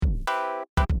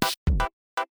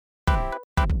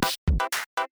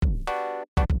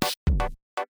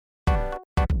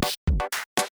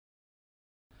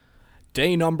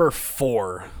Day number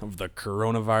 4 of the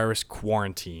coronavirus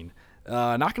quarantine.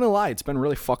 Not gonna lie, it's been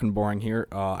really fucking boring here.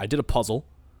 I did a puzzle.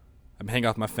 I'm hanging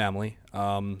out with my family.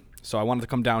 So I wanted to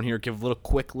come down here, give a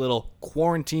quick little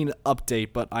quarantine update,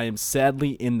 but I am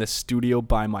sadly in the studio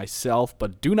by myself.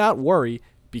 But do not worry,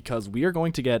 because we are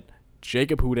going to get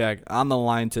Jacob Hudk on the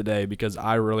line today, because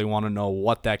I really want to know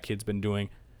what that kid's been doing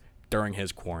during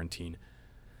his quarantine.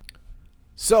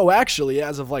 So actually,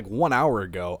 as of like 1 hour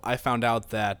ago, I found out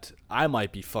that I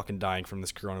might be fucking dying from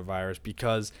this coronavirus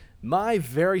because my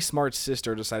very smart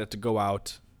sister decided to go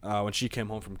out when she came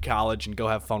home from college and go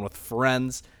have fun with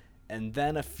friends, and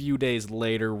then a few days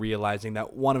later realizing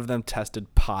that one of them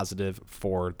tested positive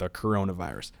for the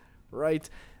coronavirus. Right?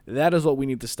 That is what we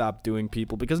need to stop doing,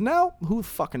 people, because now who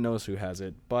fucking knows who has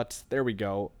it. But there we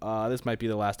go. This might be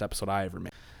the last episode I ever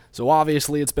make. So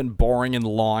obviously it's been boring and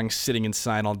long sitting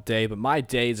inside all day, but my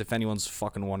days, if anyone's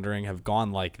fucking wondering, have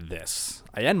gone like this.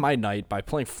 I end my night by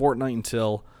playing Fortnite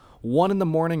until 1 in the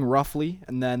morning roughly,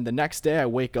 and then the next day I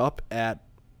wake up at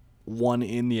 1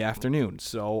 in the afternoon.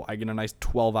 So I get a nice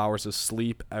 12 hours of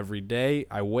sleep every day.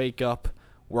 I wake up,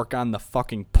 work on the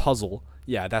fucking puzzle.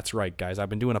 Yeah, that's right, guys. I've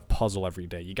been doing a puzzle every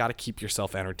day. You got to keep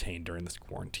yourself entertained during this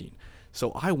quarantine.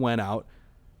 So I went out.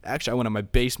 Actually, I went in my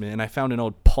basement and I found an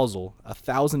old puzzle,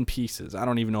 1,000 pieces. I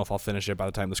don't even know if I'll finish it by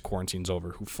the time this quarantine's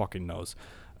over. Who fucking knows?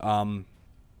 Doing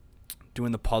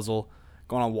the puzzle,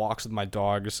 going on walks with my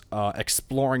dogs,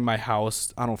 exploring my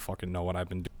house. I don't fucking know what I've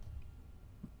been doing.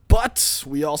 But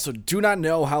we also do not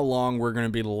know how long we're going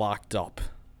to be locked up.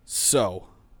 So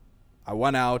I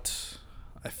went out.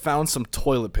 I found some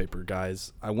toilet paper,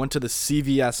 guys. I went to the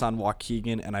CVS on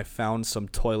Waukegan and I found some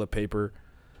toilet paper.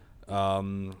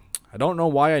 I don't know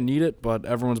why I need it, but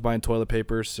everyone's buying toilet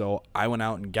paper, so I went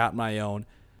out and got my own.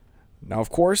 Now, of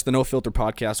course, the No Filter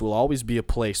podcast will always be a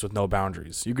place with no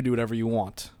boundaries. You can do whatever you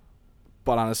want.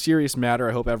 But on a serious matter,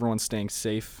 I hope everyone's staying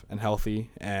safe and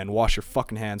healthy, and wash your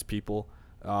fucking hands, people.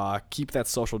 Keep that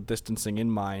social distancing in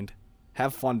mind.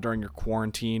 Have fun during your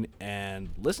quarantine, and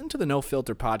listen to the No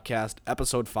Filter podcast.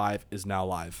 Episode 5 is now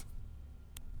live.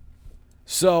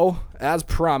 So, as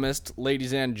promised,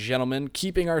 ladies and gentlemen,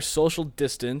 keeping our social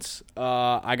distance,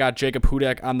 I got Jacob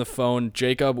Hudk on the phone.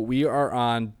 Jacob, we are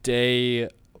on day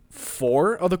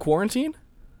 4 of the quarantine?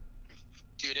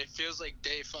 Dude, it feels like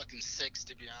day fucking 6,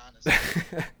 to be honest.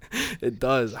 It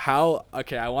does.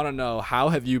 Okay, I want to know, how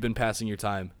have you been passing your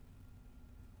time?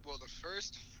 Well, the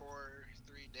first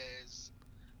 3 days,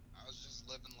 I was just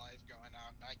living life, going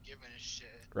out, not giving a shit.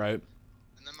 Right.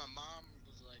 And then my mom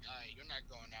was like, alright, you're not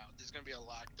going out. There's gonna be a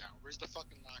lockdown. Where's the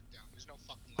fucking lockdown? There's no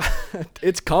fucking lockdown.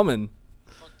 It's coming.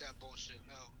 Fuck that bullshit,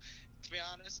 no. To be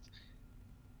honest,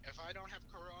 if I don't have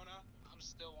corona, I'm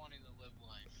still wanting to live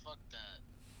life. Fuck that.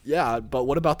 Yeah, but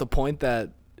what about the point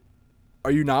that,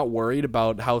 are you not worried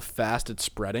about how fast it's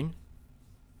spreading?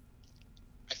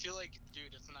 I feel like,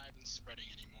 dude, it's not even spreading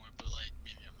anymore, but like,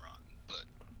 maybe I'm wrong, but...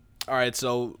 All right,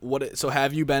 so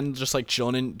have you been just like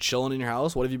chilling in your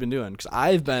house? What have you been doing? Because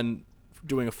I've been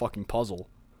doing a fucking puzzle.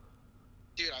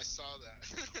 Dude, I saw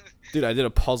that. Dude, I did a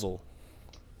puzzle.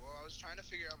 Well, I was trying to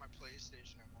figure out my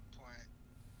PlayStation at one point.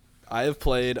 I have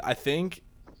played, I think,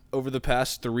 over the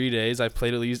past 3 days, I've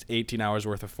played at least 18 hours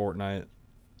worth of Fortnite.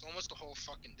 It's almost a whole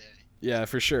fucking day. Yeah,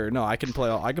 for sure. No, I can play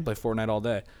Fortnite all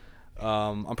day.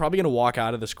 I'm probably gonna walk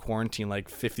out of this quarantine like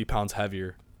 50 pounds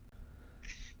heavier.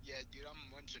 Yeah, dude,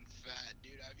 I'm munching fat,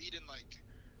 dude. I've eaten like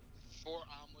 4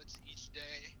 omelets each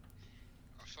day,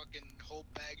 a fucking whole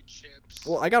bag of chips.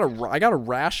 Well, I got a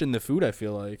ration the food, I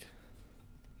feel like.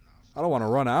 I don't want to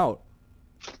run out.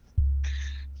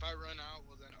 If I run out,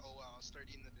 well then, oh well, I'll start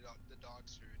eating the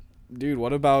dog's food. Dude,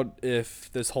 what about if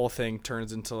this whole thing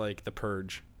turns into like the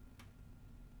purge?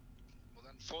 Well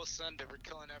then, full send it. We're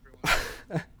killing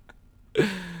everyone.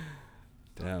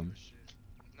 Damn.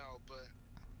 No, but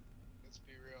let's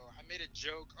be real. I made a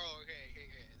joke. Oh, okay.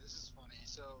 This is funny.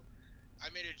 So, I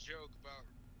made a joke about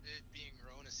it being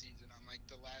Rona season on like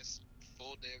the last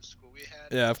full day of school we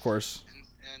had. Yeah, of course.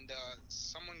 And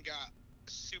someone got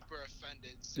super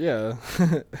offended. So Yeah.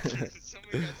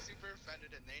 someone got super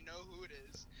offended, and they know who it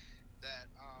is. That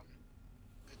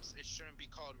it shouldn't be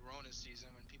called Rona season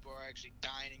when people are actually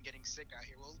dying and getting sick out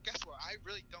here. Well, guess what? I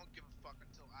really don't give a fuck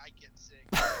until I get sick.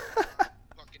 I'm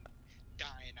fucking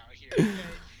dying out here. Okay?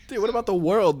 Dude, what about the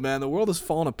world, man? The world is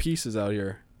falling to pieces out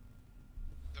here.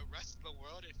 The rest of the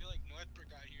world, I feel like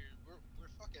Northbrook out here, we're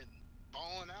fucking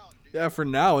balling out, dude. Yeah, for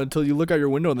now, until you look out your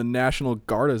window and the National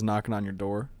Guard is knocking on your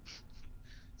door.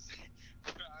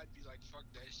 I'd be like, fuck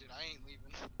that shit. I ain't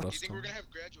leaving. Do you think we're gonna have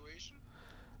graduation?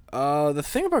 The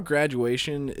thing about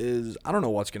graduation is I don't know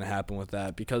what's gonna happen with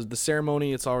that because the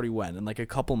ceremony it's already went in like a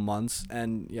couple months,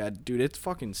 and yeah, dude, it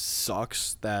fucking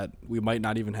sucks that we might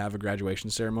not even have a graduation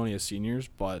ceremony as seniors.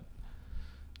 But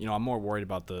I'm more worried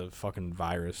about the fucking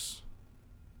virus.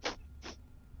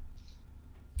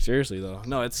 Seriously though,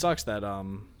 no, it sucks that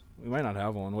we might not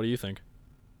have one. What do you think?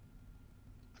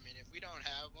 I mean, if we don't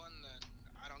have one, then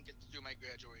I don't get to do my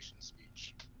graduation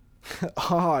speech.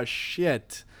 Oh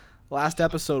shit! Last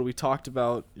episode we talked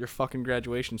about your fucking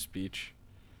graduation speech.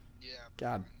 Yeah.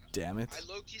 God damn it! I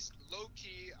low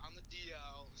key on the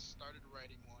DL started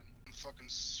writing one. I'm fucking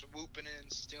swooping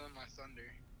in, stealing my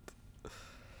thunder. But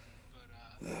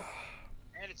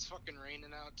and it's fucking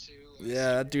raining out too.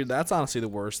 Yeah, dude, that's honestly the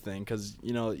worst thing because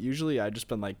usually I just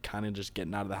been like kind of just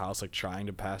getting out of the house like trying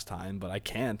to pass time, but I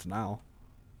can't now.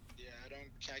 Yeah,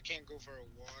 I can't go for a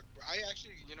walk. I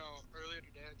actually, earlier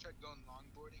today I tried going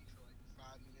longboarding for like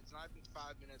 5 minutes, and I've been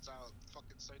 5 minutes out.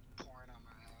 Fucking started pouring on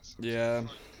my ass. Yeah,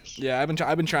 yeah,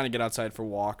 I've been trying to get outside for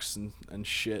walks and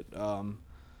shit. But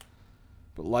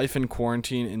life in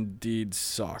quarantine indeed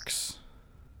sucks.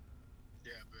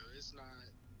 Yeah, bro, it's not.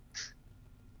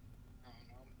 I don't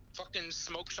know. Fucking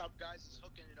smoke shop guys is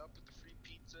hooking it up with the free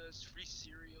pizzas, free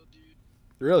cereal, dude.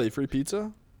 Really, free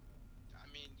pizza?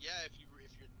 I mean, yeah, if you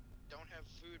don't have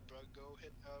food, bro, go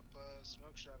hit up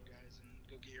smoke shop guys and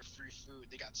go get your free food.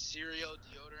 They got cereal,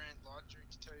 deodorant, laundry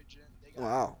detergent. They got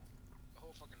Wow. the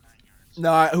whole fucking 9 yards.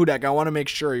 No, Hudak, I want to make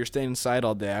sure you're staying inside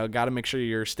all day. I got to make sure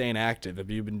you're staying active. Have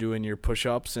you been doing your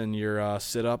push-ups and your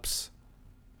sit-ups?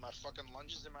 My fucking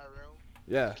lunges in my room.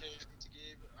 Yeah. Okay, to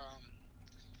give.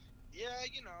 Yeah, I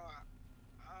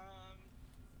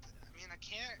mean, I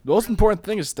can't. The most really, important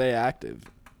thing is stay active.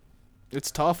 It's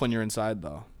tough when you're inside,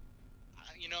 though.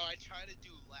 I try to do.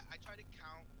 I try to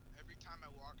count every time I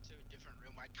walk to a different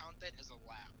room. I count that as a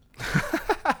lap.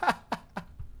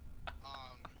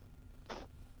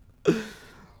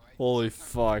 Holy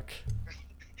fuck.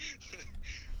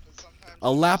 Sometimes A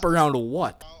lap around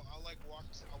what? I'll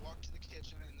walk to the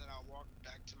kitchen and then I'll walk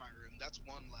back to my room. That's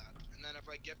one lap. And then if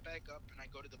I get back up and I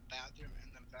go to the bathroom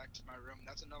and then back to my room,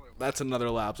 that's another lap. That's another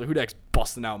lap. So Hudak's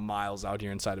busting out miles out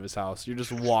here inside of his house. You're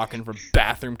just walking from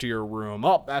bathroom to your room.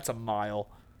 Oh, that's a mile.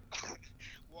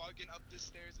 Walking up the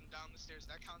stairs and down the stairs,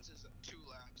 that counts as 2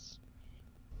 laps.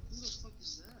 Who the fuck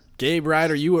is that? Gabe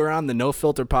Ryder, you were on the No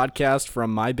Filter podcast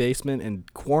from my basement in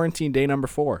quarantine day number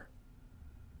 4.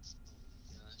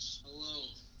 Hello.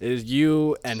 It is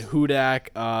you and Hudak.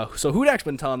 So Hudak's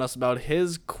been telling us about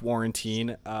his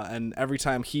quarantine, and every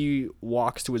time he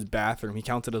walks to his bathroom, he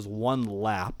counts it as 1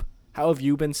 lap. How have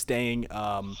you been staying?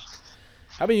 How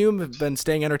have you been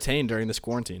staying entertained during this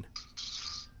quarantine?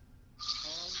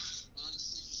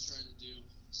 Honestly, just trying to do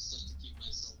stuff to keep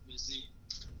myself busy.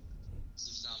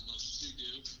 There's not much to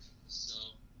do, so.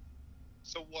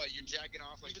 So what? You're jacking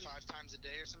off like 5 times a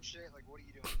day or some shit? Like, what are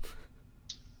you doing?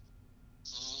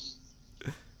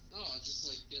 No, I just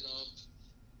like get up,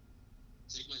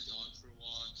 take my dog for a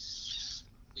walk,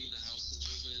 clean the house a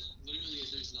little bit. Literally,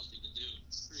 there's nothing to do.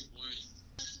 It's pretty boring.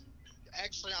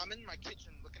 Actually, I'm in my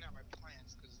kitchen looking at my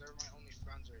plants because they're my only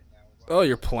friends right now. Oh,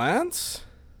 your plants?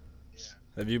 Yeah.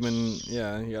 Have you been?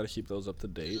 Yeah, you got to keep those up to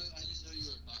I date. didn't know you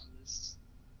were a botanist.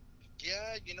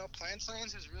 Yeah, plant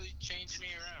science has really changed me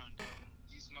around.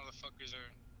 These motherfuckers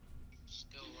are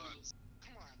still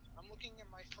Come on, I'm looking at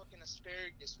my fucking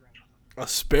asparagus right now.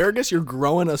 Asparagus? You're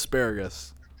growing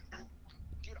asparagus.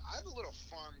 Dude, I have a little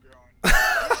farm growing.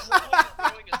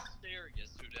 Growing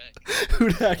asparagus today.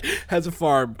 Hudak has a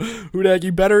farm. Hudak,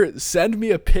 you better send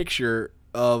me a picture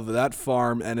of that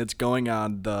farm, and it's going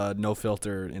on the No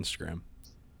Filter Instagram.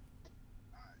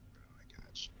 Alright, bro, I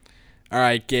got you. All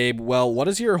right, Gabe. Well, what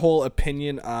is your whole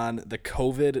opinion on the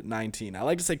COVID-19? I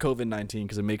like to say COVID-19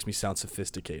 because it makes me sound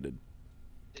sophisticated.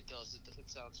 It does. It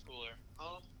sounds cooler.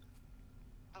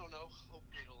 I don't know.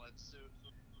 Hopefully it'll end soon.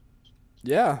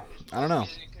 Yeah, I don't know.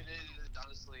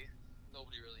 Honestly,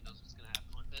 nobody really knows what's gonna happen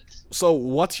with it. So,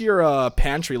 what's your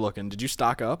pantry looking? Did you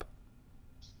stock up?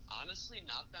 Honestly,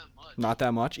 not that much. Not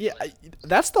that much. Yeah,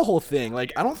 that's the whole thing.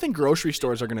 Like, I don't think grocery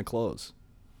stores are gonna close.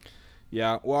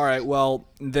 Yeah. Well, all right. Well,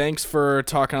 thanks for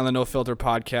talking on the No Filter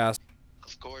podcast.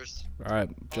 Of course. All right,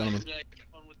 gentlemen. Have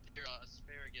fun with your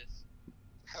asparagus.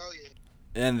 Hell yeah.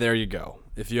 And there you go.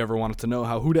 If you ever wanted to know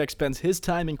how Hudak spends his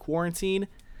time in quarantine,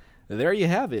 there you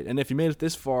have it. And if you made it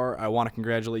this far, I want to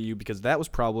congratulate you because that was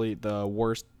probably the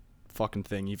worst fucking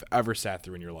thing you've ever sat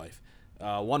through in your life.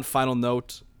 One final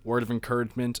note, word of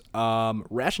encouragement,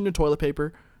 ration your toilet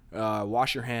paper,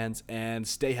 wash your hands, and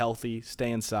stay healthy,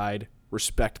 stay inside,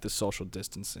 respect the social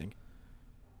distancing.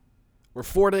 We're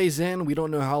 4 days in. We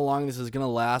don't know how long this is going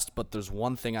to last, but there's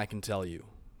one thing I can tell you.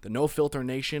 The No Filter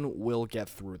Nation will get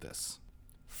through this.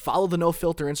 Follow the No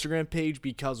Filter Instagram page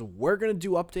because we're going to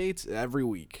do updates every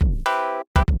week.